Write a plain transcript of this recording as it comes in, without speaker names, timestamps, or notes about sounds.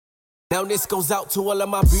Now this goes out to all of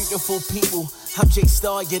my beautiful people. I'm J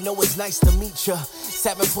Star, you know it's nice to meet ya.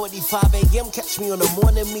 7:45 a.m. catch me on the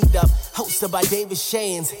morning meetup, hosted by David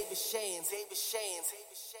Shands.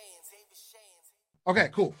 Okay,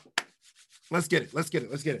 cool. Let's get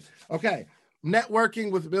it. Okay,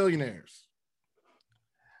 networking with billionaires.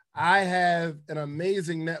 I have an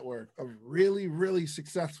amazing network of really, really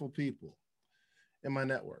successful people in my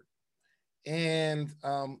network. And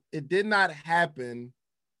it did not happen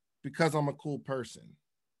because I'm a cool person.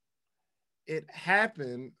 It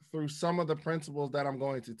happened through some of the principles that I'm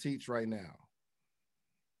going to teach right now.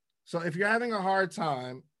 So if you're having a hard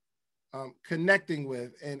time connecting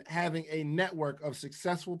with and having a network of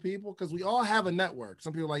successful people, because we all have a network.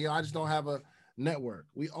 Some people are like, I just don't have a network.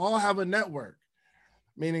 We all have a network,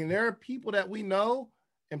 meaning there are people that we know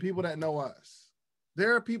and people that know us.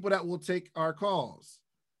 There are people that will take our calls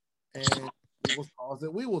and people's calls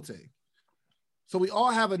that we will take. So we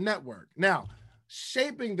all have a network. Now,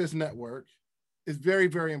 shaping this network is very,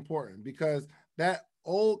 very important, because that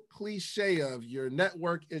old cliche of your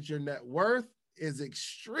network is your net worth is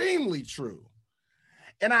extremely true.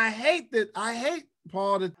 And I hate,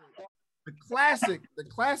 Paul, the classic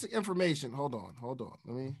information. Hold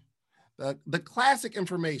on. The classic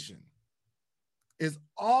information is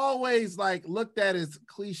always like looked at as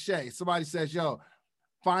cliche. Somebody says,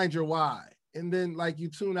 find your why. And then like you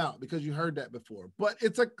tune out because you heard that before. But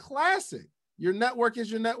it's a classic. Your network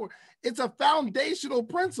is your network. It's a foundational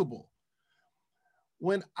principle.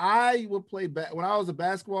 When I would play when I was a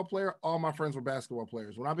basketball player, all my friends were basketball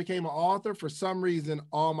players. When I became an author, for some reason,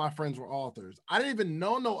 all my friends were authors. I didn't even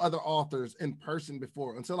know no other authors in person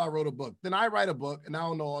before until I wrote a book. Then I write a book and I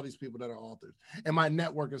don't know all these people that are authors. And my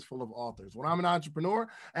network is full of authors. When I'm an entrepreneur,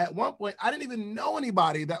 at one point, I didn't even know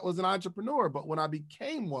anybody that was an entrepreneur. But when I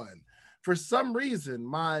became one, for some reason,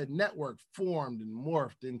 my network formed and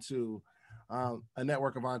morphed into a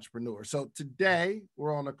network of entrepreneurs. So today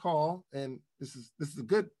we're on a call, and this is a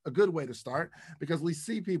good way to start, because we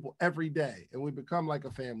see people every day and we become like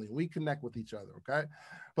a family. We connect with each other. Okay.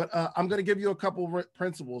 But I'm going to give you a couple of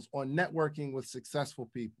principles on networking with successful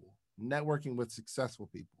people.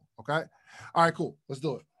 Okay. All right, cool. Let's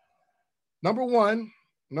do it. Number one,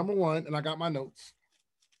 and I got my notes.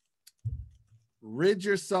 Rid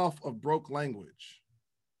yourself of broke language.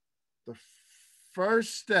 The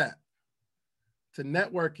first step to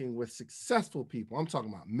networking with successful people, I'm talking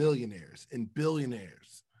about millionaires and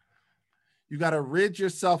billionaires, you got to rid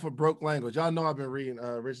yourself of broke language. Y'all know I've been reading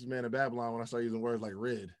Richest Man in Babylon when I start using words like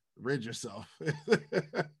rid yourself.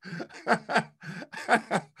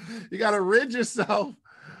 You got to rid yourself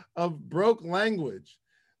of broke language.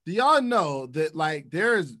 Do y'all know that like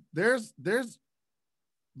there's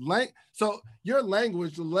so your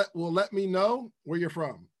language will let me know where you're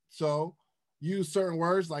from. So use certain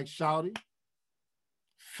words like shouty,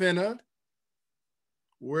 finna.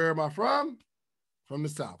 Where am I from? From the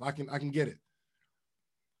South. I can get it.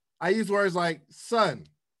 I use words like son,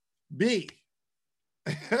 B.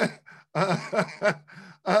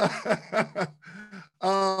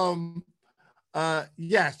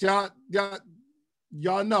 Yes, y'all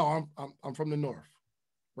know I'm from the North,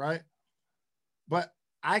 right? But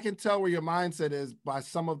I can tell where your mindset is by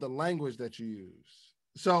some of the language that you use.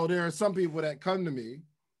 So there are some people that come to me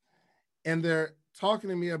and they're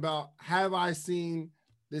talking to me about, have I seen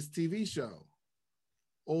this TV show?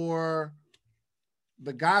 Or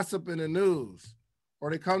the gossip in the news.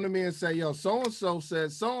 Or they come to me and say, so-and-so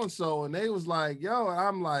said so-and-so. And they was like, and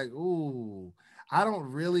I'm like, ooh, I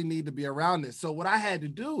don't really need to be around this. So what I had to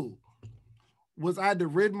do was I had to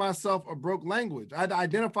rid myself of broke language. I had to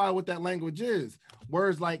identify what that language is.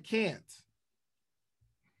 Words like can't.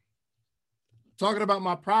 Talking about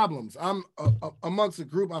my problems. I'm amongst a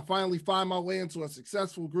group. I finally find my way into a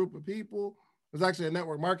successful group of people. It was actually a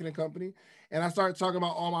network marketing company. And I started talking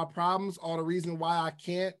about all my problems, all the reason why I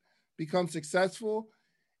can't become successful.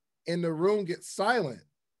 And the room gets silent.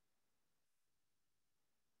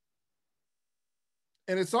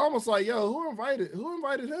 And it's almost like, who invited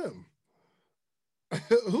him?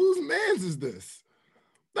 Whose man's is this?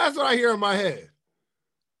 That's what I hear in my head.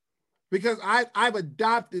 Because I've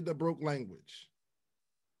adopted the broke language.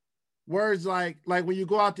 Words like when you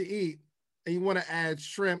go out to eat and you want to add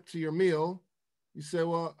shrimp to your meal, you say,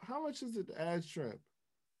 well, how much is it to add shrimp?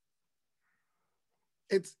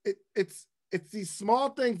 It's these small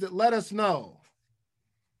things that let us know.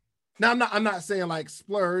 Now I'm not saying like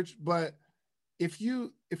splurge, but if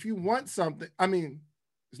you want something, I mean,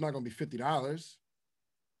 it's not going to be $50, $6,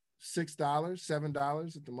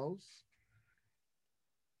 $7 at the most.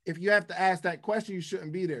 If you have to ask that question, you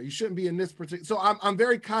shouldn't be there. You shouldn't be in this particular. So I'm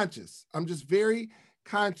very conscious. I'm just very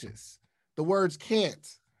conscious. The words can't,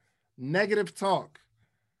 negative talk.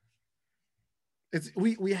 It's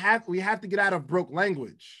we have to get out of broke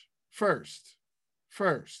language first.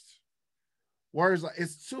 Words like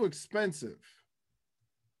it's too expensive.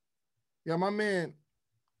 Yeah, my man.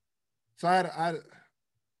 So I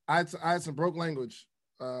had some broke language.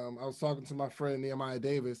 I was talking to my friend Nehemiah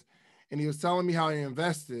Davis, and he was telling me how he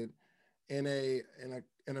invested in a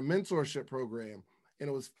mentorship program, and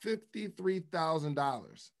it was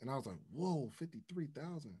 $53,000. And I was like, whoa,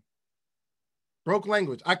 53,000. Broke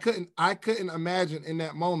language. I couldn't imagine in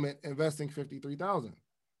that moment investing 53,000.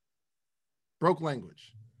 Broke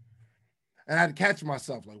language. And I had to catch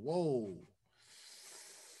myself like, whoa.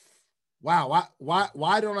 Wow,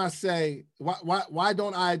 why don't I say why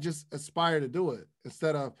don't I just aspire to do it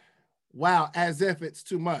instead of wow, as if it's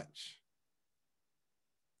too much.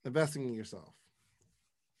 Investing in yourself.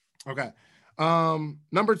 Okay.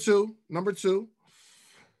 Number two,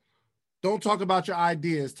 don't talk about your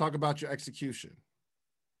ideas, talk about your execution.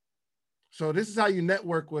 So this is how you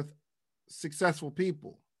network with successful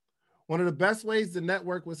people. One of the best ways to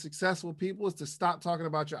network with successful people is to stop talking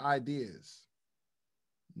about your ideas.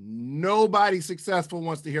 Nobody successful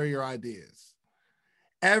wants to hear your ideas.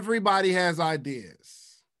 Everybody has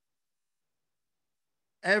ideas.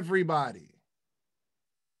 Everybody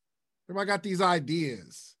got these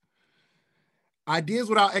ideas. Ideas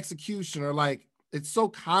without execution are like, it's so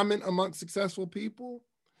common among successful people.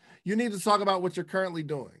 You need to talk about what you're currently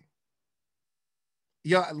doing.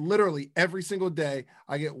 Yeah, literally every single day,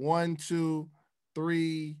 I get 1, 2,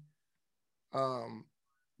 3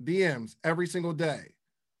 DMs every single day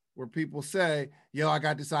where people say, yo, I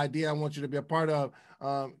got this idea I want you to be a part of.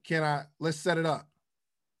 Let's set it up.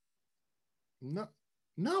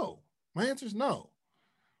 No. My answer is no.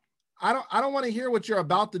 I don't want to hear what you're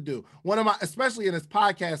about to do. Especially in this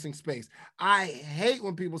podcasting space, I hate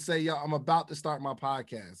when people say, yo, I'm about to start my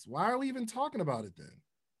podcast. Why are we even talking about it then?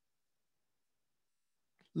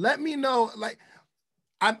 Let me know. Like,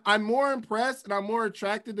 I'm more impressed and I'm more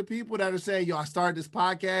attracted to people that are saying, yo, I started this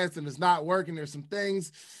podcast and it's not working. There's some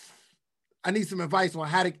things I need some advice on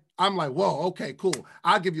how to. I'm like, whoa, okay, cool.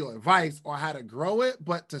 I'll give you advice on how to grow it.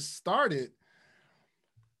 But to start it,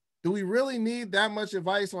 do we really need that much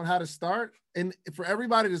advice on how to start? And for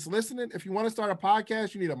everybody that's listening, if you want to start a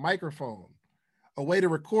podcast, you need a microphone, a way to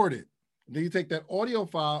record it. Then you take that audio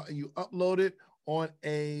file and you upload it on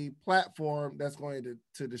a platform that's going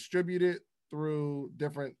to distribute it through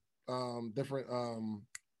different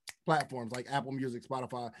platforms like Apple Music,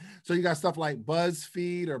 Spotify. So you got stuff like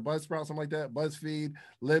BuzzFeed or Buzzsprout, something like that. BuzzFeed,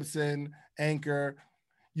 Libsyn, Anchor.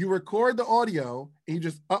 You record the audio and you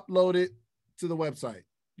just upload it to the website.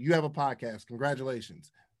 You have a podcast.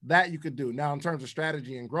 Congratulations. That you could do. Now, in terms of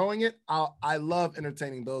strategy and growing it, I love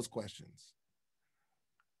entertaining those questions.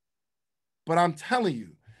 But I'm telling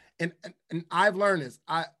you, and I've learned this.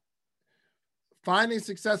 Finding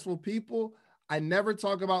successful people, I never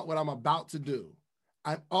talk about what I'm about to do.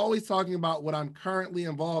 I'm always talking about what I'm currently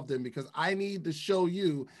involved in because I need to show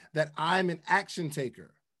you that I'm an action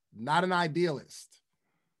taker, not an idealist.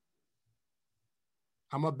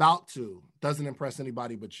 I'm about to. Doesn't impress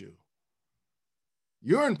anybody but you.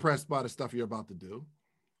 You're impressed by the stuff you're about to do,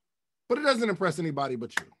 but it doesn't impress anybody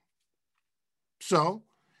but you. So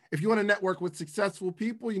if you want to network with successful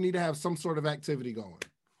people, you need to have some sort of activity going.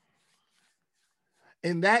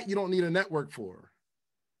 And that you don't need a network for.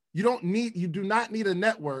 You do not need a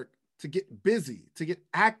network to get busy, to get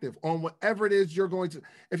active on whatever it is you're going to.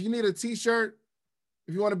 If you need a t-shirt,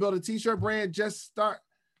 if you want to build a t-shirt brand, just start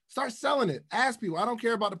selling it. Ask people. I don't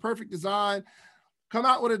care about the perfect design. Come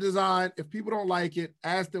out with a design. If people don't like it,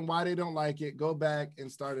 ask them why they don't like it. Go back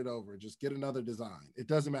and start it over. Just get another design. It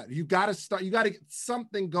doesn't matter. You got to start. You got to get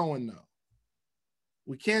something going though.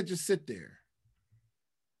 We can't just sit there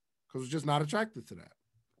because we're just not attracted to that.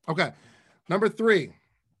 Okay. Number 3.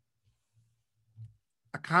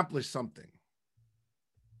 Accomplish something.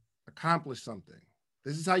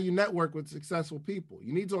 This is how you network with successful people.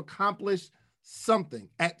 You need to accomplish something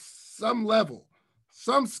at some level,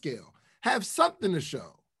 some scale. Have something to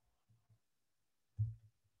show.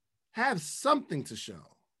 That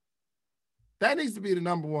needs to be the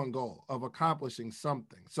number one goal of accomplishing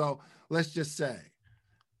something. So let's just say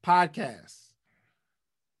podcasts.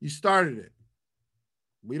 You started it.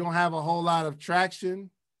 We don't have a whole lot of traction.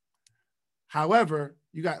 However,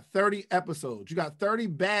 you got 30 episodes. You got 30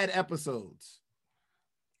 bad episodes.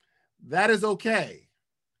 That is okay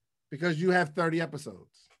because you have 30 episodes.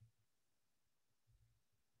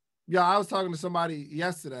 Yeah, I was talking to somebody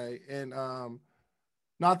yesterday and I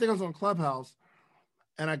think I was on Clubhouse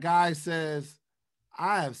and a guy says,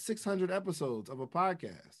 I have 600 episodes of a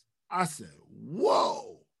podcast. I said,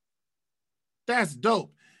 whoa, that's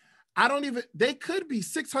dope. They could be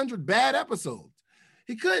 600 bad episodes.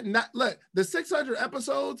 He could not, look, the 600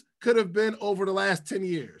 episodes could have been over the last 10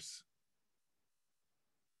 years.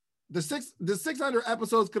 The 600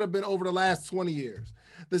 episodes could have been over the last 20 years.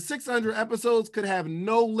 The 600 episodes could have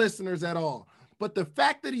no listeners at all. But the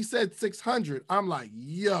fact that he said 600, I'm like,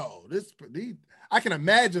 yo, I can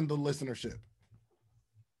imagine the listenership.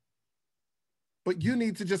 But you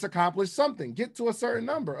need to just accomplish something. Get to a certain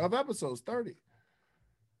number of episodes, 30.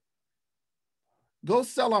 Go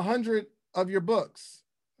sell 100 of your books.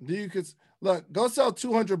 Go sell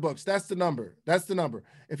 200 books. That's the number.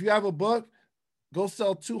 If you have a book, go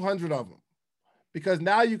sell 200 of them. Because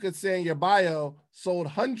now you could say in your bio, sold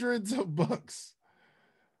hundreds of books.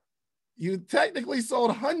 You technically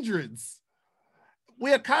sold hundreds.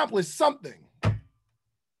 We accomplished something.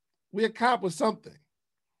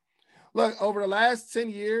 Look, over the last 10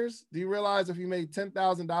 years, do you realize if you made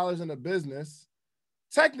 $10,000 in a business,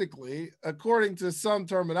 technically, according to some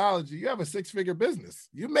terminology, you have a six-figure business.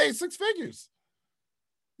 You made six figures.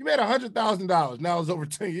 You made $100,000. Now it's over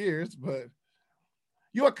 10 years, but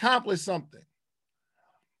you accomplished something.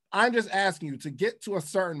 I'm just asking you to get to a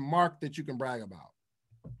certain mark that you can brag about.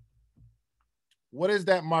 What is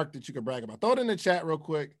that mark that you can brag about? Throw it in the chat real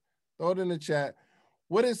quick.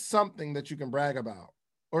 What is something that you can brag about?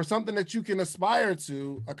 Or something that you can aspire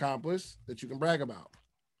to accomplish that you can brag about?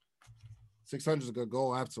 600 is a good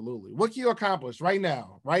goal, absolutely. What can you accomplish right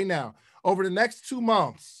now? Over the next 2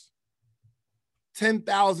 months,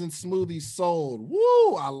 10,000 smoothies sold.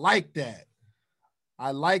 Woo, I like that.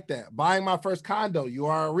 Buying my first condo. You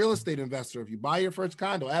are a real estate investor. If you buy your first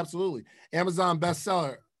condo, absolutely. Amazon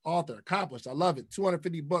bestseller, author, accomplished. I love it.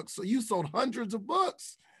 250 books. So you sold hundreds of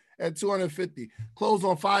books at 250. Close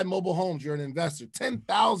on 5 mobile homes. You're an investor.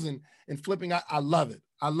 10,000 in flipping. I love it.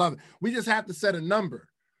 We just have to set a number.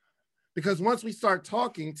 Because once we start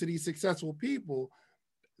talking to these successful people,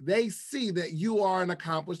 they see that you are an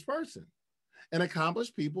accomplished person. And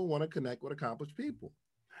accomplished people want to connect with accomplished people.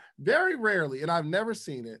 Very rarely, and I've never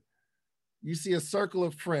seen it, you see a circle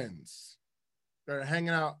of friends that are hanging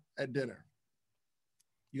out at dinner.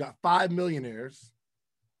 You got 5 millionaires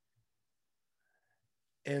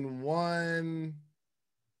and one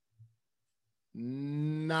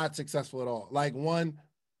not successful at all, like one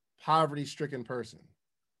poverty-stricken person.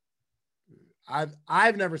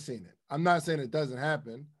 I've never seen it. I'm not saying it doesn't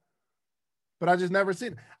happen, but I just never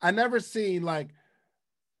seen it. I never seen like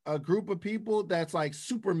a group of people that's like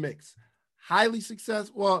super mixed, highly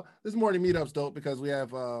successful. Well, this morning meetup's dope because we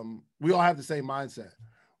all have the same mindset.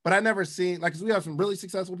 But I never seen, like, 'cause we have some really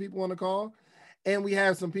successful people on the call, and we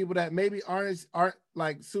have some people that maybe aren't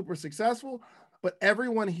like super successful, but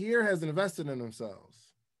everyone here has invested in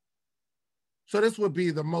themselves. So this would be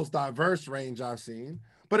the most diverse range I've seen.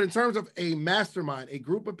 But in terms of a mastermind, a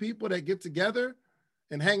group of people that get together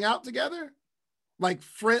and hang out together, like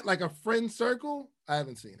a friend circle, I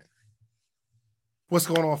haven't seen it. What's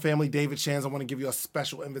going on, family? David Shands. I want to give you a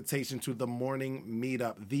special invitation to the Morning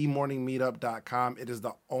Meetup, themorningmeetup.com. It is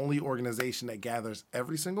the only organization that gathers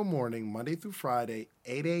every single morning, Monday through Friday,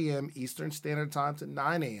 8 a.m. Eastern Standard Time to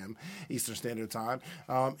 9 a.m. Eastern Standard Time.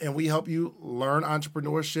 And we help you learn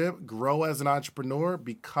entrepreneurship, grow as an entrepreneur,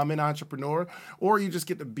 become an entrepreneur, or you just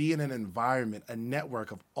get to be in an environment, a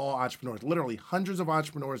network of all entrepreneurs. Literally hundreds of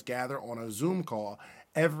entrepreneurs gather on a Zoom call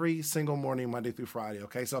every single morning, Monday through Friday,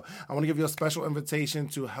 okay? So I want to give you a special invitation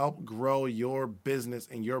to help grow your business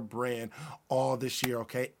and your brand all this year,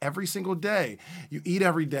 okay? Every single day. You eat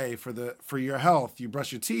every day for your health. You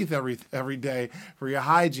brush your teeth every day for your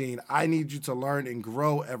hygiene. I need you to learn and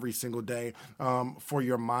grow every single day for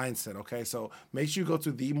your mindset, okay? So make sure you go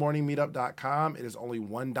to themorningmeetup.com. It is only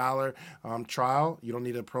 $1 trial. You don't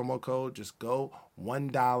need a promo code. Just go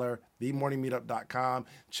 $1, themorningmeetup.com.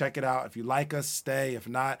 Check it out. If you like us, stay. If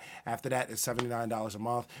not, after that, it's $79 a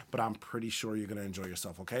month, but I'm pretty sure you're going to enjoy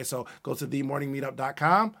yourself, okay? So go to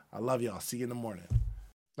themorningmeetup.com. I love y'all. See you in the morning.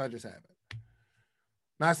 That just happened.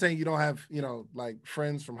 Not saying you don't have, like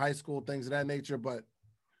friends from high school, things of that nature, but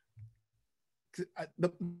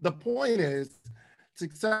the point is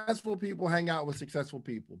successful people hang out with successful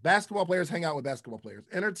people. Basketball players hang out with basketball players.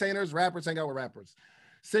 Entertainers, rappers hang out with rappers.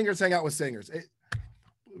 Singers hang out with singers.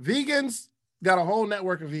 Vegans got a whole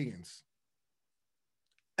network of vegans.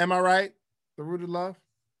 Am I right? The Rooted Love?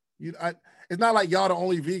 It's not like y'all the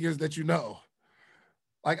only vegans that you know.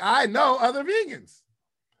 Like, I know other vegans.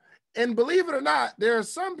 And believe it or not, there are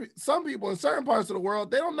some people in certain parts of the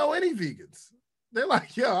world, they don't know any vegans. They're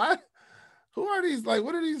like, who are these? Like,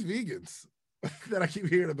 what are these vegans that I keep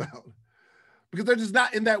hearing about? because they're just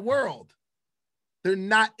not in that world. They're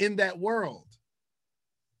not in that world.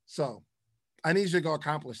 So I need you to go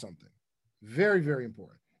accomplish something. Very, very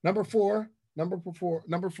important. Number four,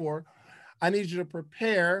 I need you to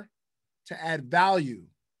prepare to add value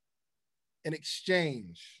in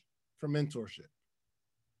exchange for mentorship.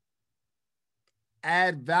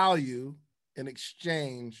 Add value in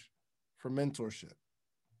exchange for mentorship.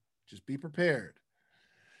 Just be prepared.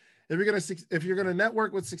 If you're gonna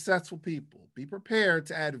network with successful people, be prepared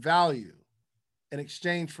to add value in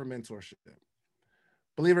exchange for mentorship.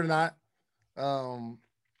 Believe it or not,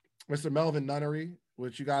 Mr. Melvin Nunnery,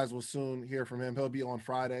 which you guys will soon hear from him, he'll be on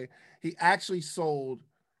Friday. He actually sold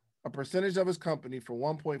a percentage of his company for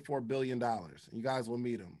 $1.4 billion. You guys will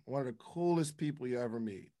meet him. One of the coolest people you ever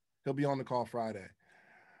meet. He'll be on the call Friday.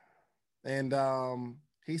 And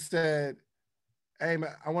he said, hey,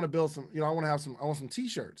 man, I want to build some, I want some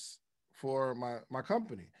t-shirts for my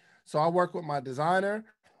company. So I work with my designer,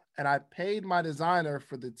 and I paid my designer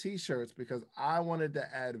for the t-shirts because I wanted to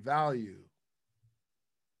add value.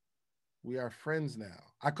 We are friends now.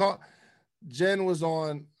 Jen was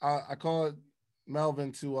on, I called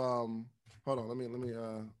Melvin to, hold on, let me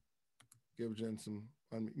give Jen some,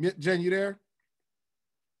 Jen, you there?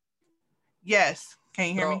 Yes. Can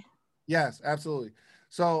you hear me? Yes, absolutely.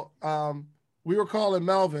 So we were calling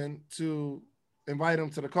Melvin to invite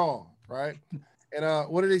him to the call, right? And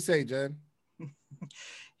what did he say, Jen?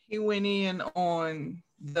 He went in on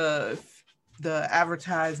the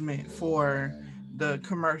advertisement for the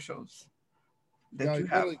commercials that you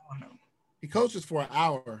have on them. He coaches for an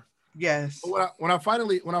hour. Yes. When I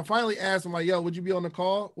finally asked him, like, yo, would you be on the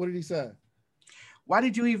call? What did he say? Why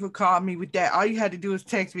did you even call me with that? All you had to do is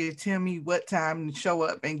text me to tell me what time to show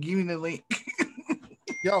up and give me the link.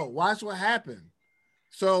 Yo, watch what happened.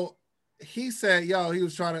 So he said, yo, he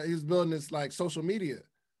was building this like social media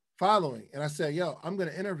following. And I said, yo, I'm going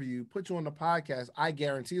to interview you, put you on the podcast. I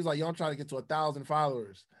guarantee. He was like, yo, I'm trying to get to 1,000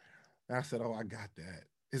 followers. And I said, oh, I got that.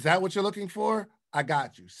 Is that what you're looking for? I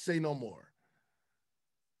got you. Say no more.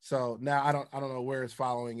 So now I don't know where his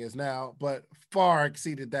following is now, but far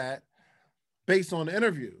exceeded that based on the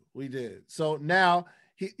interview we did. So now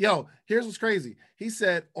here's what's crazy. He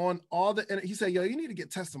said yo, you need to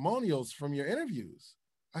get testimonials from your interviews.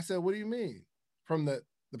 I said, what do you mean? From the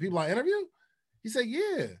people I interview? He said,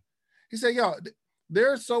 yeah. He said, yo,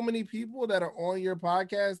 there are so many people that are on your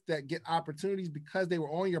podcast that get opportunities because they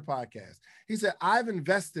were on your podcast. He said, I've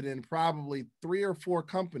invested in probably 3 or 4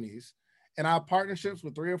 companies, and I have partnerships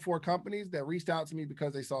with 3 or 4 companies that reached out to me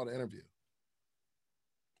because they saw the interview.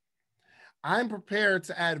 I'm prepared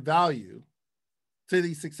to add value to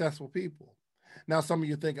these successful people. Now, some of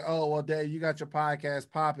you think, oh, well, Dave, you got your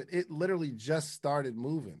podcast popping. It literally just started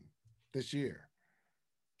moving this year.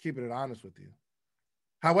 Keeping it honest with you.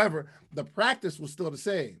 However, the practice was still the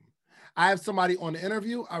same. I have somebody on the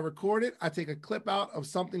interview, I record it, I take a clip out of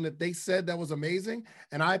something that they said that was amazing,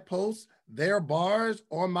 and I post their bars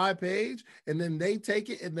on my page, and then they take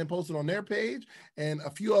it and then post it on their page. And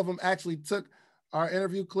a few of them actually took our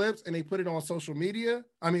interview clips and they put it on social media.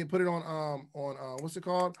 Put it on what's it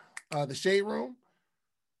called? The Shade Room.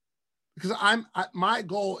 Because my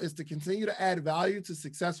goal is to continue to add value to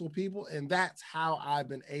successful people, and that's how I've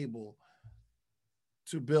been able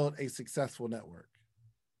to build a successful network.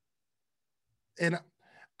 And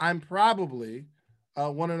I'm probably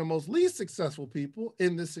one of the most least successful people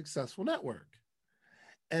in this successful network.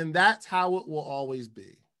 And that's how it will always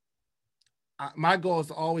be. My goal is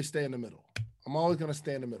to always stay in the middle. I'm always going to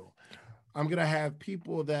stay in the middle. I'm going to have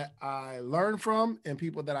people that I learn from and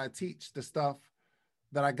people that I teach the stuff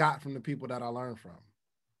that I got from the people that I learned from.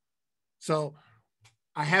 So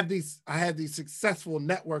I have these successful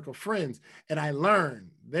network of friends, and I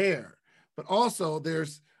learn there. But also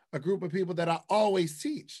there's a group of people that I always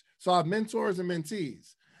teach. So I have mentors and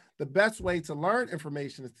mentees. The best way to learn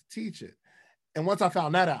information is to teach it. And once I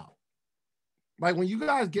found that out, like when you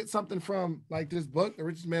guys get something from like this book, The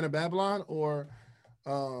Richest Man in Babylon, or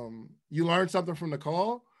you learn something from the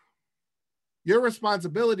call, your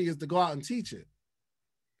responsibility is to go out and teach it.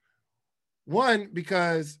 One,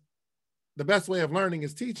 because the best way of learning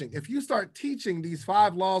is teaching. If you start teaching these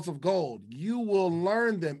 5 laws of gold, you will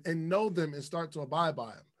learn them and know them and start to abide by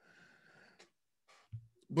them.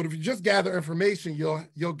 But if you just gather information,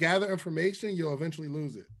 you'll gather information, you'll eventually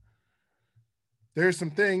lose it. There's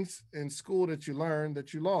some things in school that you learned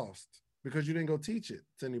that you lost because you didn't go teach it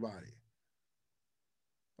to anybody.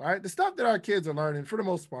 All right, the stuff that our kids are learning, for the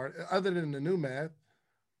most part, other than the new math,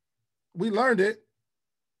 we learned it,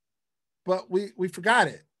 but we forgot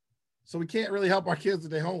it. So we can't really help our kids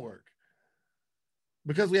with their homework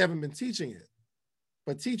because we haven't been teaching it.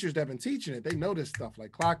 But teachers that have been teaching it, they know this stuff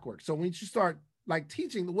like clockwork. So when you start like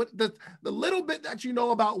teaching what the little bit that you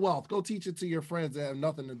know about wealth, go teach it to your friends that have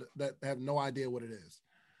nothing, that have no idea what it is.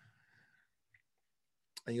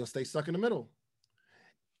 And you'll stay stuck in the middle.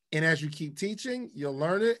 And as you keep teaching, you'll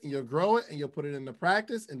learn it and you'll grow it and you'll put it into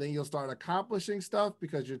practice. And then you'll start accomplishing stuff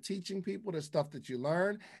because you're teaching people the stuff that you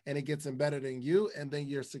learn and it gets embedded in you. And then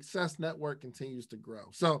your success network continues to grow.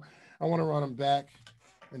 So I want to run them back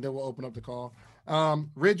and then we'll open up the call.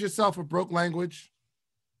 Rid yourself of broke language.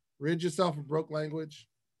 Rid yourself of broke language.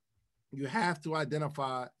 You have to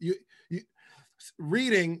identify,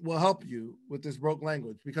 reading will help you with this broke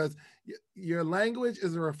language because your language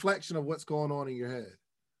is a reflection of what's going on in your head.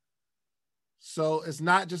 So it's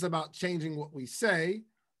not just about changing what we say,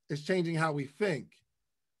 it's changing how we think.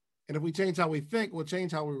 And if we change how we think, we'll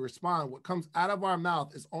change how we respond. What comes out of our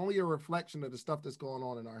mouth is only a reflection of the stuff that's going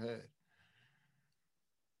on in our head.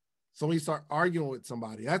 So when you start arguing with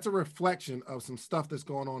somebody, that's a reflection of some stuff that's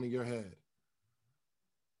going on in your head.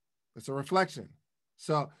 It's a reflection.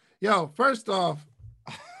 So, first off,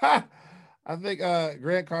 I think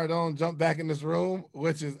Grant Cardone jumped back in this room,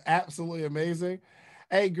 which is absolutely amazing.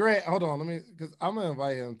 Hey, Grant, hold on. Because I'm going to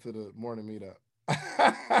invite him to the morning meetup.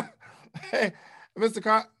 Hey,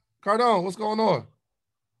 Mr. Cardone, what's going on?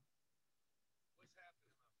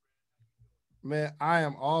 Man, I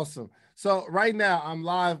am awesome. So right now I'm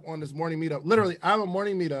live on this morning meetup. Literally, I'm a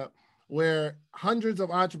morning meetup where hundreds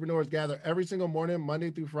of entrepreneurs gather every single morning,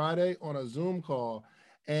 Monday through Friday on a Zoom call.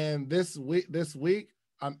 And this week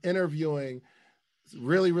I'm interviewing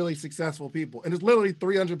really, really successful people. And there's literally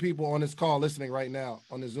 300 people on this call listening right now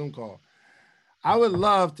on the Zoom call. I would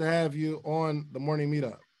love to have you on the morning meetup.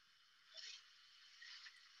 Well,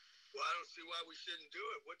 I don't see why we shouldn't do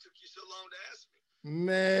it. What took you so long to ask me?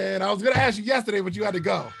 Man, I was going to ask you yesterday, but you had to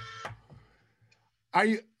go. Are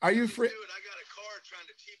you free? Dude, I got a car trying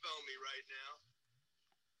to T-bone me right now.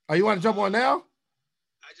 Oh, you want to jump on now?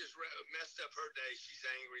 I just messed up her day. She's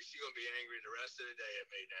angry. She's going to be angry the rest of the day at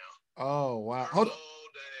me now. Oh, wow. Her whole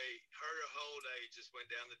day just went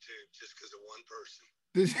down the tube just because of one person.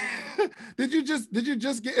 Did you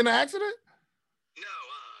just get in an accident? No.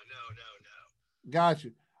 Got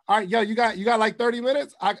you. All right, you got like 30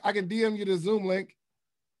 minutes? I can DM you the Zoom link.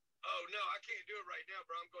 Oh, no, I can't do it right now,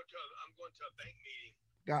 bro. I'm going to a bank meeting.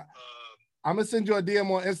 I'm going to send you a DM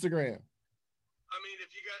on Instagram. I mean,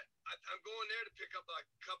 I'm going there to pick up like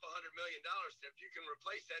a couple $100 million. If you can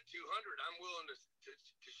replace that 200, I'm willing to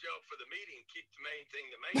show up for the meeting and keep the main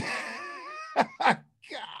thing the main thing.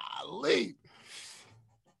 Golly.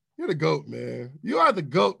 You're the GOAT, man. You are the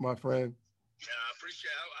GOAT, my friend. Yeah, I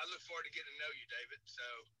appreciate it. I look forward to getting to know you, David. So,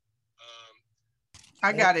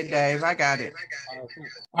 I got it, Dave. I got it.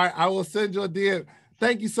 All right, I will send you a DM.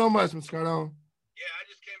 Thank you so much, Mr. Cardone. Yeah, I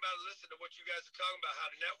just came out to listen to what you guys are talking about, how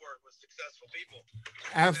to network with successful people.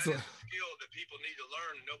 Absolutely. That is a skill that people need to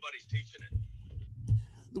learn, and nobody's teaching it.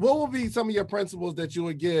 What will be some of your principles that you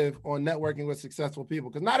would give on networking with successful people?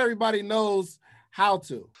 Because not everybody knows how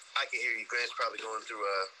to. I can hear you. Grant's probably going through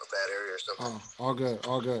a bad area or something. Oh,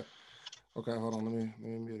 all good. Okay, hold on. Let me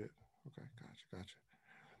mute it. Okay, gotcha.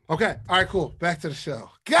 Okay, all right, cool. Back to the show.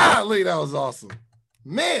 Golly, that was awesome.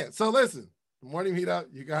 Man, so listen, morning meetup,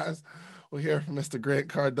 you guys will hear from Mr. Grant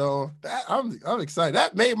Cardone. I'm excited.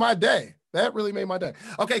 That made my day. That really made my day.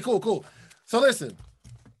 Okay, cool. So listen,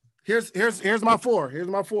 here's my four.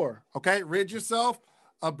 Okay, rid yourself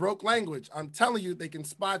of broke language. I'm telling you, they can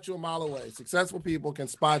spot you a mile away. Successful people can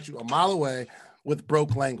spot you a mile away with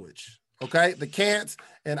broke language. Okay, the can't,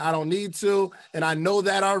 and I don't need to, and I know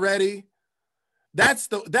that already. That's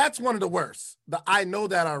one of the worst. The I know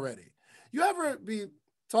that already. You ever be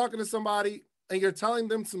talking to somebody and you're telling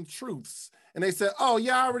them some truths and they say, oh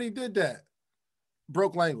yeah, I already did that.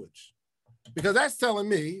 Broke language. Because that's telling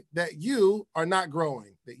me that you are not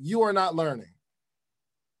growing, that you are not learning.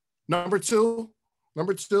 Number two,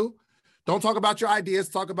 don't talk about your ideas,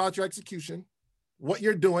 talk about your execution, what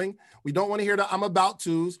you're doing. We don't want to hear the I'm about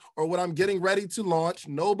to's or what I'm getting ready to launch.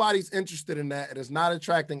 Nobody's interested in that. It is not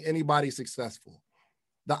attracting anybody successful.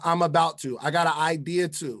 The I'm about to. I got an idea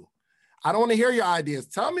to. I don't want to hear your ideas.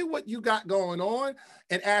 Tell me what you got going on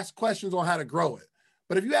and ask questions on how to grow it.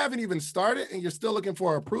 But if you haven't even started and you're still looking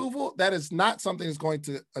for approval, that is not something that's going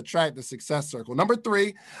to attract the success circle. Number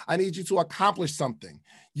three, I need you to accomplish something.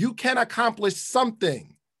 You can accomplish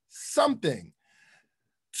something.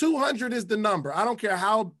 200 is the number. I don't care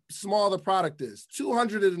how small the product is.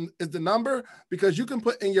 200 is the number because you can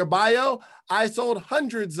put in your bio, I sold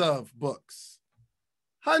hundreds of books,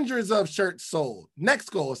 hundreds of shirts sold.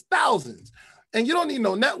 Next goal is thousands. And you don't need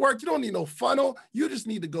no network. You don't need no funnel. You just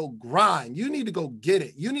need to go grind. You need to go get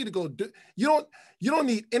it. You need to go do. You don't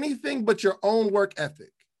need anything but your own work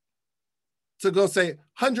ethic to go say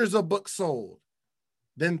hundreds of books sold,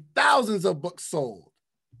 then thousands of books sold.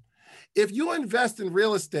 If you invest in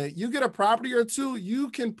real estate, you get a property or two, you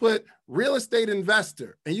can put real estate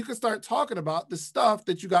investor, and you can start talking about the stuff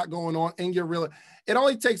that you got going on in your real. It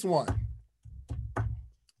only takes one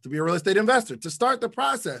to be a real estate investor, to start the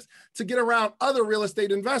process, to get around other real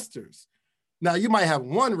estate investors. Now, you might have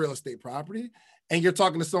one real estate property, and you're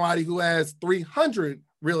talking to somebody who has 300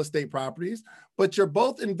 real estate properties, but you're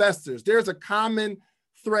both investors. There's a common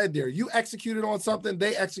thread there. You executed on something,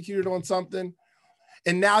 they executed on something,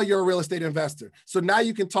 and now you're a real estate investor. So now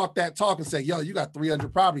you can talk that talk and say, yo, you got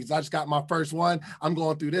 300 properties. I just got my first one. I'm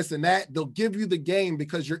going through this and that. They'll give you the game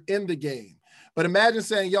because you're in the game. But imagine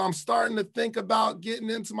saying, yo, I'm starting to think about getting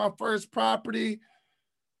into my first property.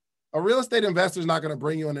 A real estate investor is not going to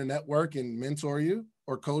bring you on a network and mentor you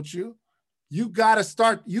or coach you. You got to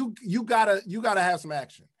start, you got to have some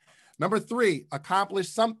action. Number 3, accomplish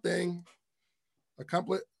something.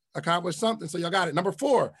 Accomplish something. So y'all got it. Number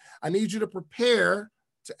 4, I need you to prepare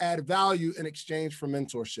to add value in exchange for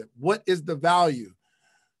mentorship. What is the value?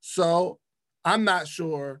 So I'm not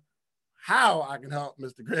sure how I can help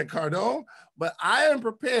Mr. Grant Cardone, but I am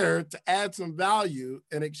prepared to add some value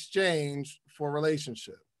in exchange for a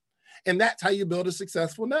relationship. And that's how you build a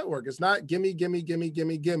successful network. It's not gimme, gimme, gimme,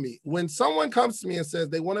 gimme, gimme. When someone comes to me and says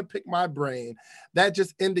they want to pick my brain, that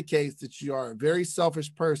just indicates that you are a very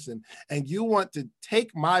selfish person and you want to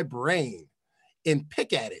take my brain and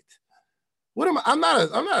pick at it. What am I? I'm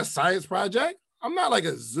not a science project. I'm not like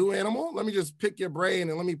a zoo animal. Let me just pick your brain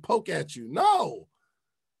and let me poke at you. No.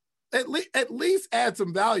 At least add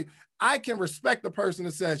some value. I can respect the person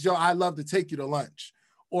that says, yo, I'd love to take you to lunch.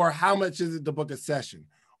 Or how much is it to book a session?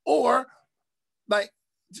 Or like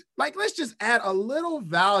let's just add a little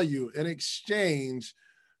value in exchange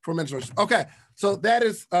for mentorship. Okay, so that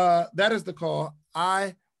is the call.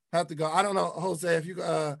 I have to go. I don't know, Jose, if you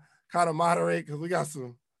kind of moderate, because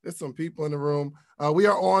there's some people in the room. We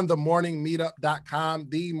are on themorningmeetup.com,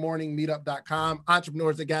 themorningmeetup.com.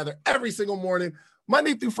 Entrepreneurs that gather every single morning,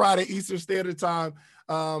 Monday through Friday, Eastern Standard Time.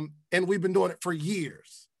 And we've been doing it for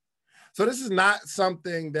years. So this is not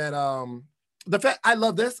something that I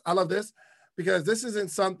love this because this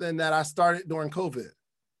isn't something that I started during COVID.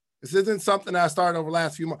 This isn't something that I started over the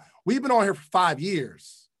last few months. We've been on here for 5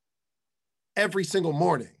 years, every single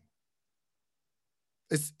morning.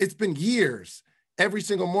 It's been years, every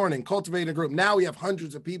single morning, cultivating a group. Now we have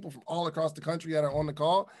hundreds of people from all across the country that are on the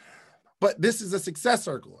call. But this is a success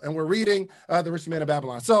circle, and we're reading The Rich Man of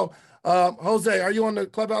Babylon. So, Jose, are you on the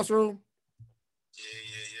Clubhouse room? Yeah,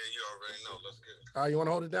 you already know. Let's get it. You want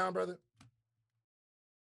to hold it down, brother?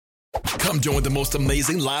 Come join the most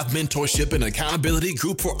amazing live mentorship and accountability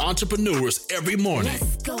group for entrepreneurs every morning.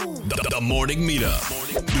 Let's go. The Morning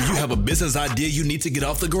Meetup. Do you have a business idea you need to get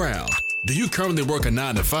off the ground? Do you currently work a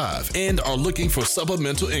 9-to-5 and are looking for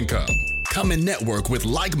supplemental income? Come and network with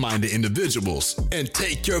like-minded individuals and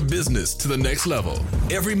take your business to the next level.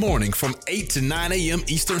 Every morning from 8 to 9 a.m.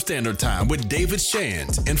 Eastern Standard Time with David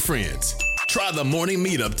Shands and friends. Try the Morning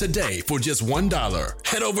Meetup today for just $1.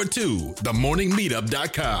 Head over to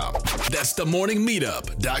themorningmeetup.com. That's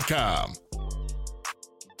themorningmeetup.com.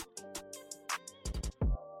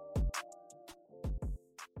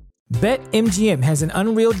 BetMGM has an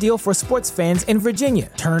unreal deal for sports fans in Virginia.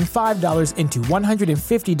 Turn $5 into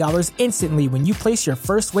 $150 instantly when you place your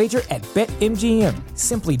first wager at BetMGM.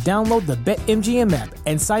 Simply download the BetMGM app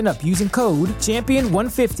and sign up using code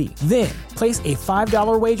Champion150. Then, place a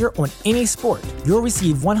 $5 wager on any sport. You'll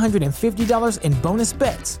receive $150 in bonus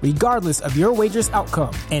bets, regardless of your wager's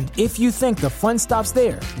outcome. And if you think the fun stops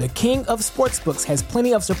there, the king of sportsbooks has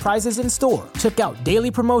plenty of surprises in store. Check out daily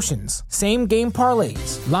promotions, same-game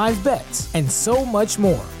parlays, live bets, and so much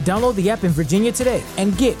more. Download the app in Virginia today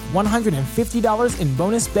and get $150 in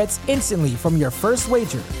bonus bets instantly from your first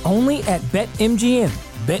wager. Only at BetMGM.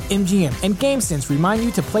 BetMGM and GameSense remind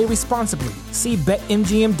you to play responsibly. See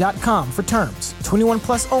BetMGM.com for terms. 21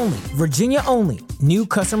 plus only. Virginia only. New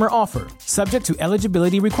customer offer. Subject to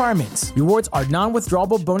eligibility requirements. Rewards are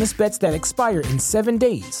non-withdrawable bonus bets that expire in 7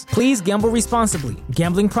 days. Please gamble responsibly.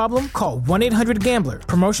 Gambling problem? Call 1-800-GAMBLER.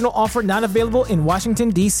 Promotional offer not available in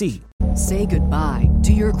Washington, D.C. Say goodbye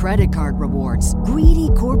to your credit card rewards. Greedy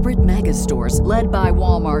corporate mega stores, led by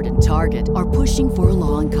Walmart and Target, are pushing for a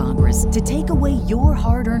law in Congress to take away your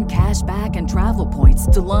hard-earned cash back and travel points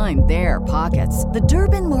to line their pockets. The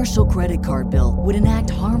Durbin-Marshall credit card bill would enact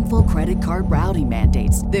harmful credit card routing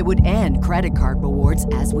mandates that would end credit card rewards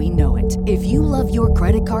as we know it. If you love your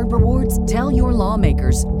credit card rewards, tell your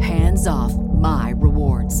lawmakers, hands off my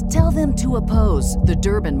rewards. Tell them to oppose the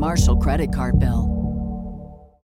Durbin-Marshall credit card bill.